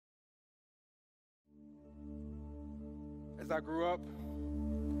As I grew up,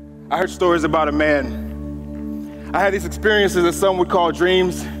 I heard stories about a man. I had these experiences that some would call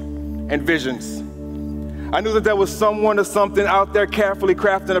dreams and visions. I knew that there was someone or something out there carefully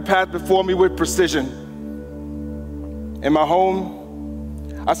crafting a path before me with precision. In my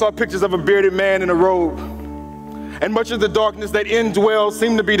home, I saw pictures of a bearded man in a robe, and much of the darkness that indwelled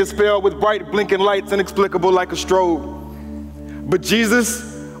seemed to be dispelled with bright blinking lights inexplicable like a strobe. But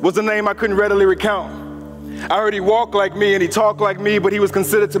Jesus was a name I couldn't readily recount. I heard he walked like me and he talked like me, but he was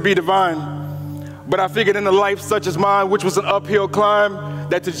considered to be divine. But I figured in a life such as mine, which was an uphill climb,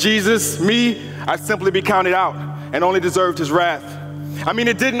 that to Jesus, me, I'd simply be counted out and only deserved his wrath. I mean,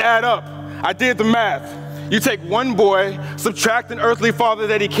 it didn't add up. I did the math. You take one boy, subtract an earthly father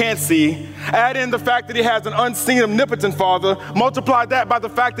that he can't see, add in the fact that he has an unseen, omnipotent father, multiply that by the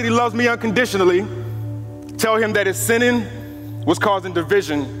fact that he loves me unconditionally, tell him that his sinning was causing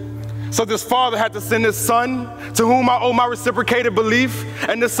division. So this father had to send his son, to whom I owe my reciprocated belief,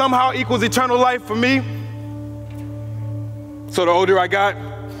 and this somehow equals eternal life for me. So the older I got,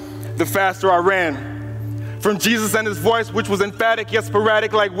 the faster I ran. From Jesus and his voice, which was emphatic yet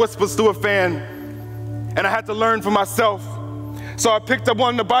sporadic like whispers through a fan. And I had to learn for myself. So I picked up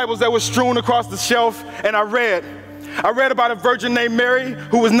one of the Bibles that was strewn across the shelf, and I read. I read about a virgin named Mary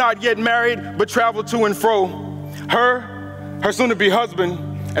who was not yet married, but traveled to and fro. Her soon-to-be husband,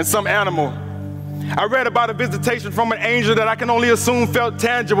 and some animal. I read about a visitation from an angel that I can only assume felt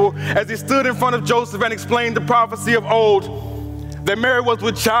tangible as he stood in front of Joseph and explained the prophecy of old, that Mary was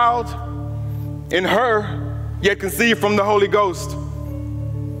with child in her, yet conceived from the Holy Ghost.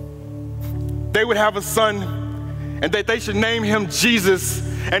 They would have a son, and that they should name him Jesus,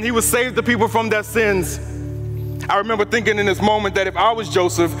 and he would save the people from their sins. I remember thinking in this moment that if I was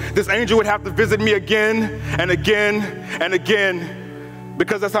Joseph, this angel would have to visit me again and again and again,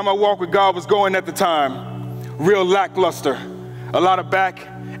 because that's how my walk with God was going at the time. Real lackluster, a lot of back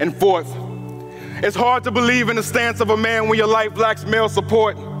and forth. It's hard to believe in the stance of a man when your life lacks male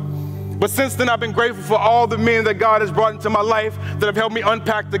support. But since then, I've been grateful for all the men that God has brought into my life that have helped me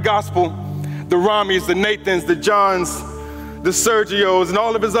unpack the gospel. The Ramis, the Nathans, the Johns, the Sergios, and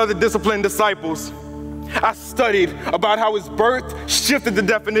all of his other disciplined disciples. I studied about how his birth shifted the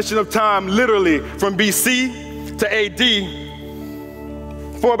definition of time, literally from BC to AD.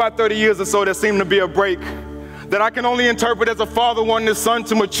 For about 30 years or so, there seemed to be a break that I can only interpret as a father wanting his son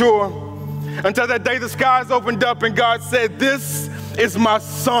to mature, until that day the skies opened up and God said, "This is my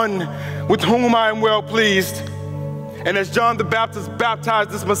son with whom I am well pleased." And as John the Baptist baptized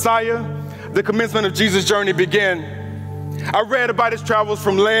this Messiah, the commencement of Jesus' journey began. I read about his travels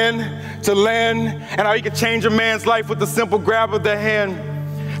from land to land and how he could change a man's life with the simple grab of their hand.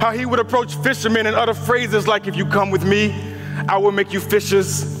 How he would approach fishermen and utter phrases like, "If you come with me, I will make you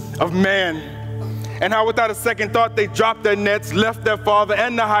fishers of man." And how without a second thought, they dropped their nets, left their father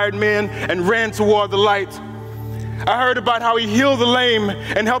and the hired men, and ran toward the light. I heard about how he healed the lame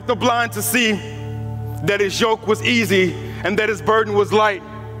and helped the blind to see that his yoke was easy and that his burden was light.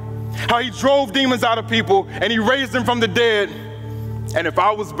 How he drove demons out of people and he raised them from the dead. And if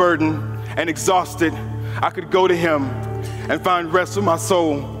I was burdened and exhausted, I could go to him and find rest for my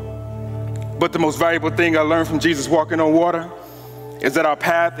soul. But the most valuable thing I learned from Jesus walking on water is that our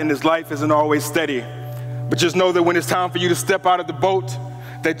path in this life isn't always steady. But just know that when it's time for you to step out of the boat,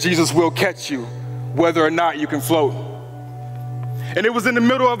 that Jesus will catch you, whether or not you can float. And it was in the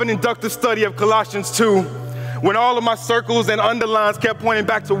middle of an inductive study of Colossians 2, when all of my circles and underlines kept pointing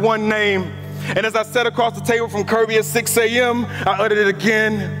back to one name. And as I sat across the table from Kirby at 6 a.m., I uttered it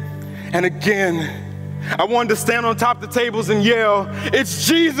again and again. I wanted to stand on top of the tables and yell, "It's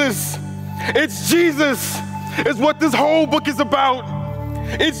Jesus! It's Jesus! It's what this whole book is about.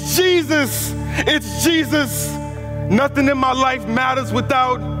 It's Jesus! It's Jesus! Nothing in my life matters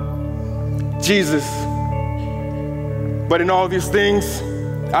without Jesus." But in all these things,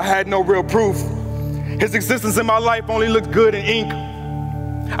 I had no real proof. His existence in my life only looked good in ink.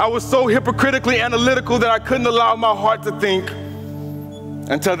 I was so hypocritically analytical that I couldn't allow my heart to think,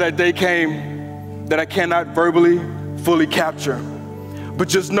 until that day came that I cannot verbally fully capture. But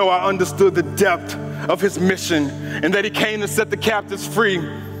just know I understood the depth of his mission and that he came to set the captives free,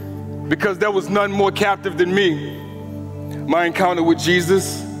 because there was none more captive than me. My encounter with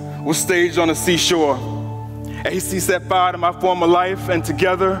Jesus was staged on a seashore. AC set fire to my former life, and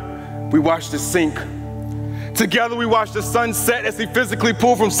together we watched it sink. Together we watched the sun set as he physically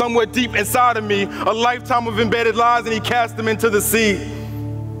pulled from somewhere deep inside of me a lifetime of embedded lies, and he cast them into the sea.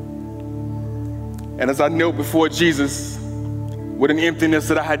 And as I knelt before Jesus with an emptiness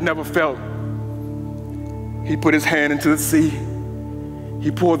that I had never felt, he put his hand into the sea. He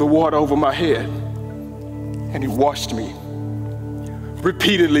poured the water over my head and he washed me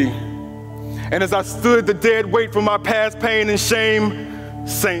repeatedly. And as I stood, the dead weight from my past pain and shame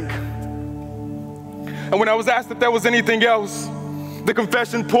sank. And when I was asked if there was anything else, the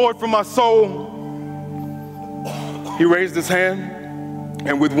confession poured from my soul. He raised his hand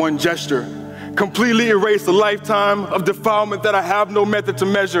and with one gesture, completely erased a lifetime of defilement that I have no method to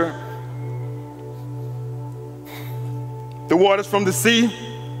measure. The waters from the sea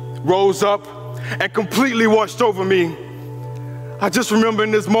rose up and completely washed over me. I just remember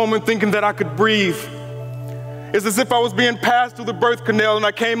in this moment thinking that I could breathe. It's as if I was being passed through the birth canal and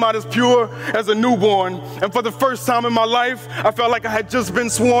I came out as pure as a newborn. And for the first time in my life, I felt like I had just been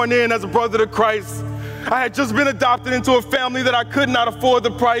sworn in as a brother to Christ. I had just been adopted into a family that I could not afford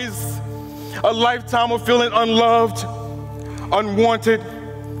the price. A lifetime of feeling unloved, unwanted,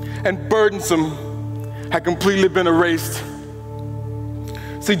 and burdensome had completely been erased.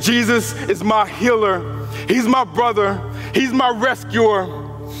 See, Jesus is my healer. He's my brother. He's my rescuer.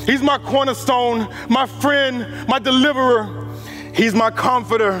 He's my cornerstone, my friend, my deliverer. He's my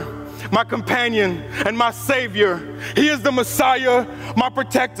comforter, my companion, and my savior. He is the Messiah, my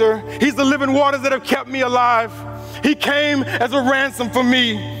protector. He's the living waters that have kept me alive. He came as a ransom for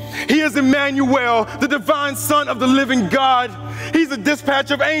me. He is Emmanuel, the divine Son of the living God. He's the dispatch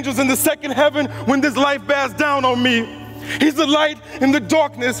of angels in the second heaven when this life bears down on me. He's the light in the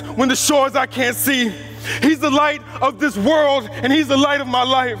darkness when the shores I can't see. He's the light of this world, and he's the light of my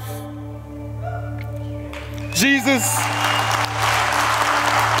life. Jesus.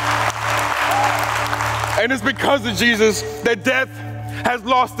 And it's because of Jesus that death has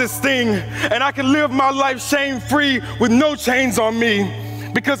lost its sting, and I can live my life shame-free with no chains on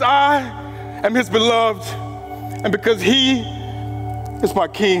me, because I am his beloved, and because he is my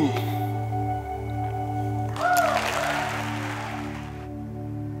King.